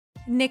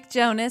Nick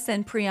Jonas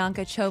and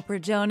Priyanka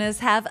Chopra Jonas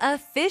have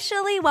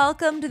officially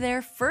welcomed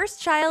their first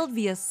child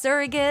via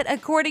surrogate,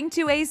 according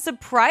to a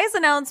surprise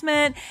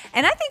announcement.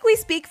 And I think we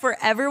speak for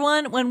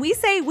everyone when we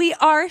say we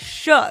are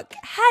shook.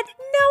 Had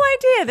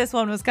no idea this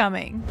one was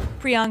coming.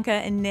 Priyanka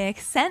and Nick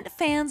sent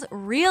fans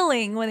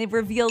reeling when they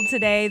revealed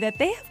today that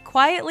they have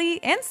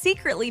quietly and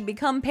secretly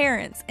become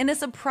parents in a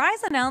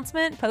surprise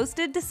announcement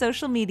posted to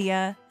social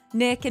media.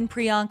 Nick and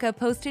Priyanka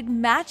posted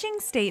matching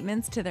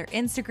statements to their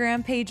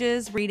Instagram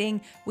pages reading,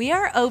 "We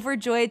are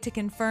overjoyed to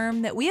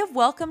confirm that we have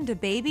welcomed a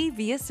baby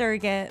via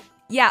surrogate."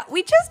 Yeah,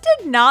 we just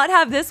did not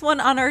have this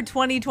one on our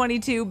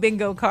 2022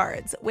 bingo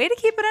cards. Way to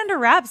keep it under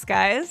wraps,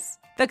 guys.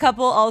 The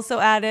couple also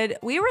added,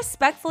 "We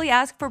respectfully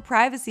ask for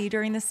privacy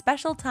during this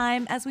special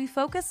time as we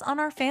focus on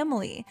our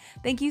family.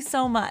 Thank you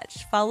so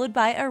much," followed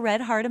by a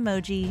red heart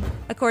emoji.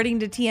 According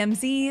to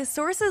TMZ,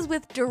 sources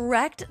with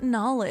direct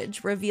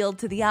knowledge revealed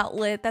to the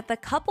outlet that the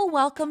couple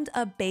welcomed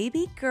a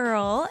baby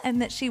girl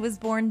and that she was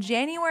born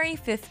January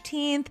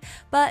 15th,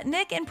 but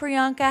Nick and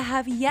Priyanka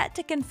have yet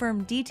to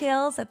confirm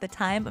details at the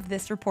time of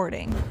this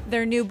reporting.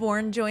 Their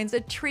newborn joins a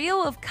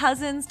trio of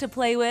cousins to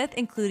play with,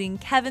 including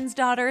Kevin's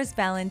daughters,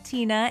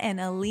 Valentina and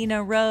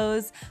Alina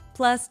Rose,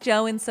 plus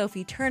Joe and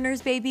Sophie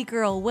Turner's baby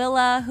girl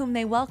Willa, whom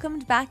they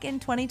welcomed back in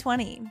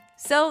 2020.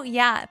 So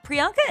yeah,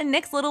 Priyanka and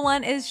Nick's little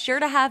one is sure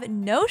to have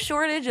no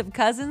shortage of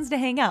cousins to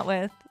hang out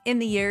with. In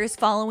the years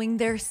following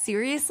their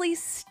seriously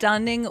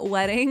stunning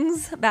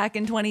weddings back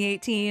in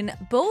 2018,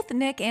 both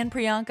Nick and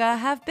Priyanka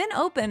have been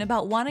open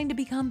about wanting to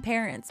become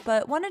parents,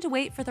 but wanted to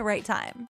wait for the right time.